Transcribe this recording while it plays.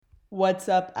What's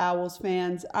up, Owls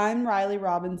fans? I'm Riley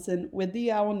Robinson with the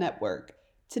Owl Network.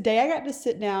 Today I got to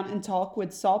sit down and talk with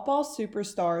softball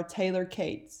superstar Taylor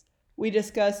Cates. We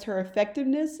discussed her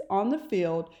effectiveness on the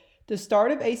field, the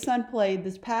start of ASUN play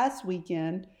this past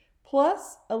weekend,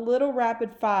 plus a little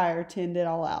rapid fire to end it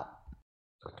all out.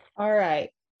 All right.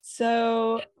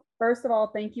 So, first of all,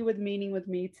 thank you with meeting with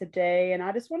me today. And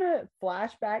I just want to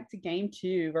flash back to game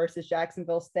 2 versus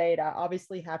Jacksonville State. I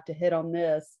obviously have to hit on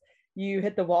this. You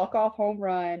hit the walk-off home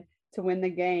run to win the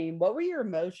game. What were your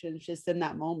emotions just in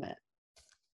that moment?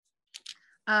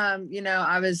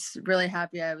 I was really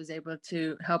happy I was able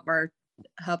to help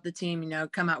the team,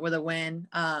 come out with a win.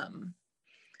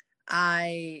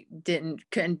 I didn't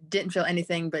feel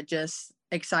anything but just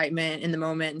excitement in the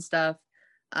moment and stuff.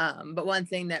 But one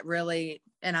thing that really,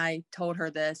 and I told her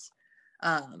this,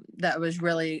 that was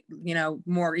really,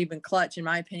 more even clutch in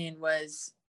my opinion,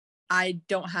 was I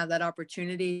don't have that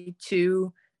opportunity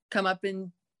to come up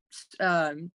and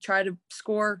try to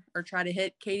score or try to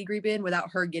hit Katie Greben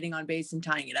without her getting on base and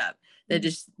tying it up.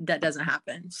 That doesn't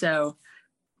happen. So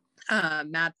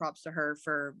mad props to her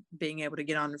for being able to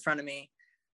get on in front of me,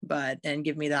 and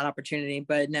give me that opportunity.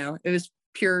 But no, it was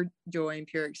pure joy and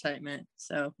pure excitement.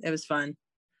 So it was fun.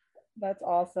 That's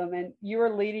awesome. And you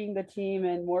were leading the team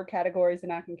in more categories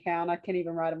than I can count. I can't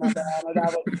even write them all down.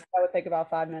 That would take about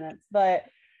 5 minutes. But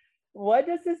what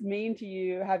does this mean to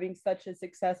you having such a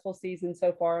successful season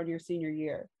so far in your senior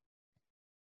year?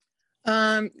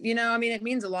 It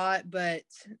means a lot, but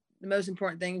the most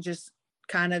important thing is just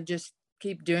kind of just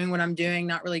keep doing what I'm doing,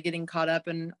 not really getting caught up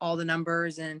in all the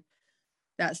numbers and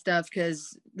that stuff,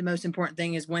 because the most important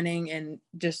thing is winning and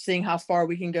just seeing how far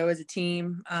we can go as a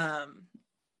team.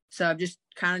 So I've just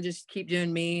kind of just keep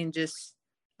doing me and just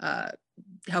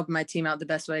helping my team out the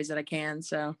best ways that I can.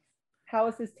 So how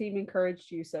has this team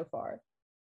encouraged you so far?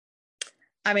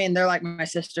 I mean, they're like my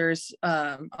sisters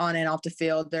on and off the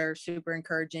field. They're super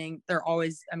encouraging. They're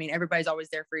always, everybody's always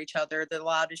there for each other. They're the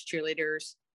loudest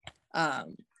cheerleaders.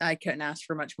 I couldn't ask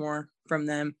for much more from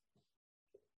them.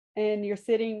 And you're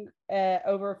sitting at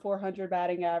over 400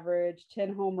 batting average,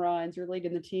 10 home runs. You're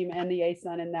leading the team and the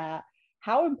ASUN in that.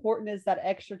 How important is that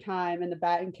extra time in the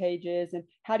batting cages, and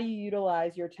how do you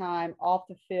utilize your time off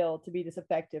the field to be this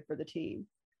effective for the team?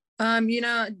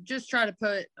 Just try to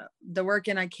put the work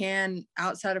in I can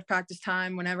outside of practice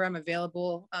time whenever I'm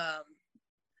available.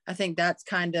 I think that's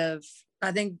a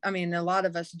lot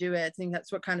of us do it. I think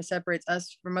that's what kind of separates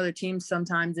us from other teams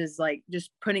sometimes, is like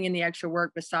just putting in the extra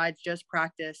work besides just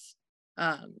practice.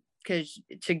 Because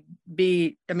to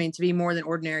be more than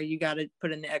ordinary, you got to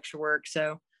put in the extra work.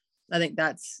 So I think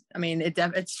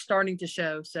it's starting to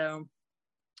show. So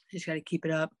just got to keep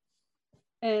it up.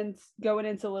 And going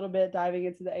into a little bit, diving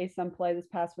into the ASUN play this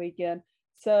past weekend.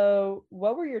 So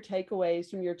what were your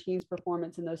takeaways from your team's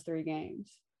performance in those 3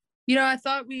 games? I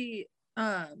thought we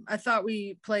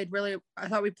played really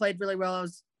well. It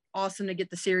was awesome to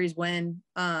get the series win.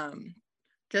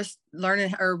 Just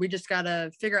learning, or we just got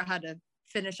to figure out how to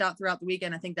finish out throughout the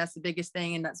weekend. I think that's the biggest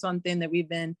thing. And that's something that we've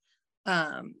been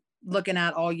looking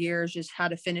at all year, is just how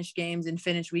to finish games and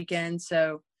finish weekends.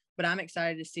 So, but I'm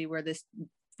excited to see where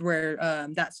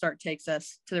that start takes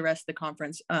us to the rest of the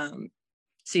conference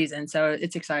season. So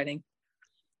it's exciting.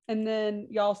 And then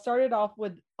y'all started off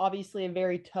with obviously a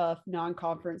very tough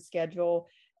non-conference schedule.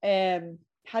 And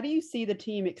how do you see the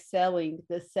team excelling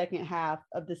the second half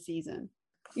of the season?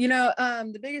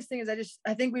 The biggest thing is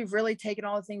I think we've really taken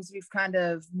all the things we've kind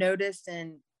of noticed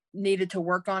and needed to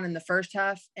work on in the first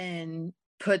half and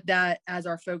put that as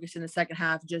our focus in the second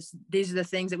half. Just these are the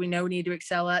things that we know we need to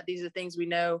excel at. These are the things we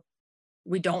know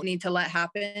we don't need to let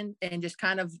happen, and just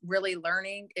kind of really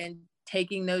learning and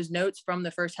taking those notes from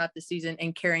the first half of the season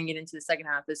and carrying it into the second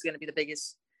half is going to be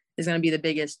the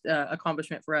biggest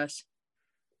accomplishment for us.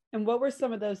 And what were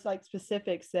some of those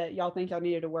specifics that y'all think y'all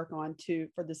needed to work on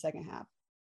for the second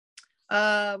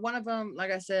half? One of them, like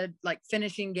I said,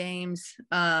 finishing games,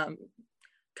 kind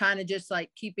of just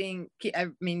keeping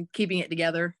it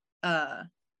together.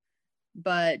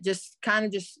 But just kind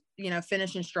of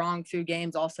finishing strong through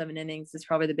games, all 7 innings is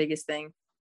probably the biggest thing.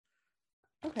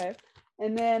 Okay.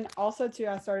 And then also too,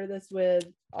 I started this with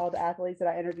all the athletes that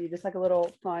I interviewed, just a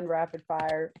little fun rapid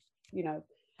fire,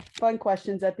 fun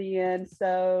questions at the end.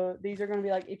 So these are going to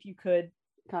be if you could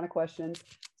kind of questions.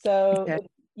 So okay. If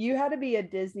you had to be a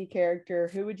Disney character,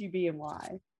 who would you be and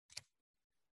why?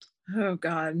 Oh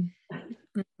God.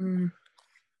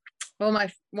 Well,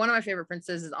 one of my favorite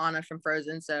princesses is Anna from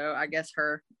Frozen, so I guess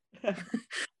her.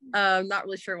 Not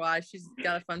really sure why. She's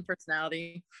got a fun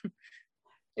personality.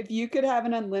 If you could have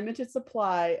an unlimited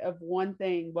supply of one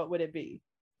thing, what would it be?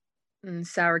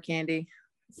 Sour candy.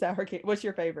 Sour candy. What's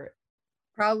your favorite?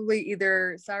 Probably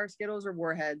either Sour Skittles or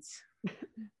Warheads.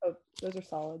 Oh, those are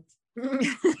solids.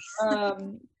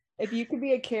 Um, if you could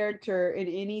be a character in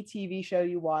any TV show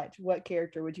you watch, what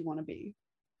character would you want to be?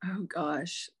 Oh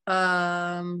gosh.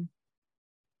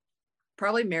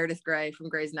 Probably Meredith Grey from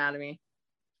Grey's Anatomy.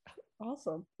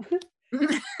 Awesome.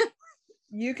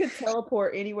 You could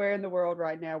teleport anywhere in the world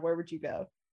right now. Where would you go?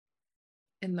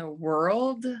 In the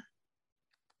world,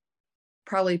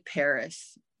 probably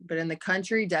Paris, but in the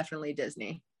country, definitely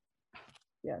Disney.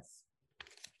 Yes.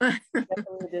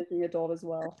 Definitely a Disney adult as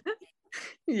well.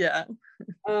 Yeah.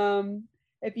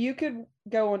 If you could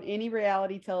go on any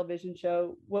reality television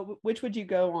show, which would you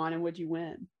go on and would you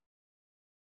win?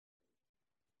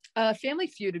 Family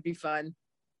Feud would be fun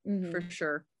Mm-hmm. for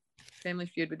sure. Family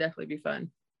Feud would definitely be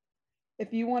fun.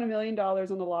 If you won $1 million on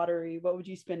the lottery, what would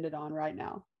you spend it on right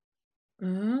now?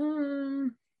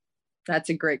 That's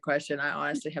a great question. I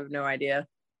honestly have no idea.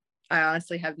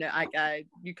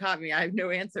 You caught me. I have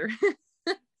no answer.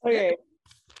 Okay.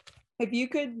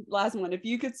 Last one, if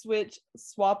you could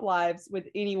swap lives with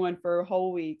anyone for a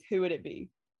whole week, who would it be?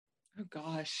 Oh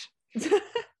gosh.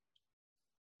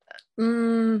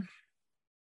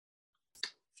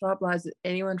 Swap lives with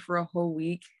anyone for a whole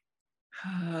week.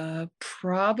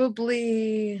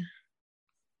 Probably.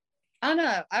 I don't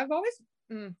know. I've always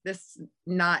this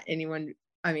not anyone.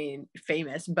 I mean,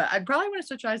 famous, but I'd probably want to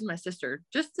switch lives with my sister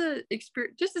just to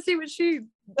see what she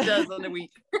does on the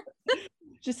week.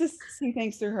 Just to see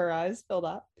things through her eyes. Filled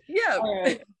up. Yeah. All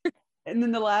right. And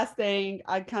then the last thing,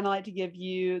 I'd kind of like to give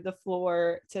you the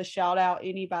floor to shout out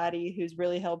anybody who's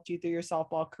really helped you through your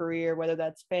softball career, whether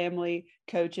that's family,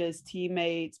 coaches,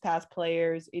 teammates, past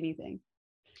players, anything.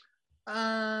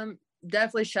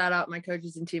 Definitely shout out my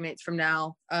coaches and teammates from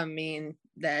now. I mean,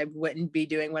 that I wouldn't be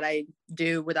doing what I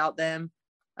do without them.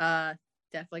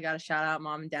 Definitely got to shout out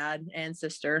mom and dad and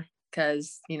sister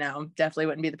because, definitely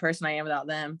wouldn't be the person I am without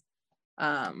them.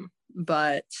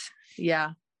 But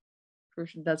yeah,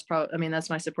 that's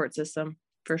my support system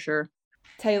for sure.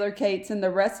 Taylor Cates and the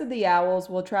rest of the Owls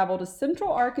will travel to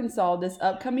Central Arkansas this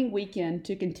upcoming weekend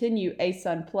to continue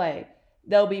ASUN play.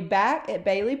 They'll be back at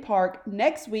Bailey Park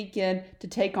next weekend to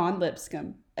take on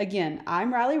Lipscomb. Again,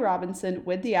 I'm Riley Robinson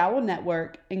with the Owl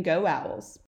Network, and go Owls.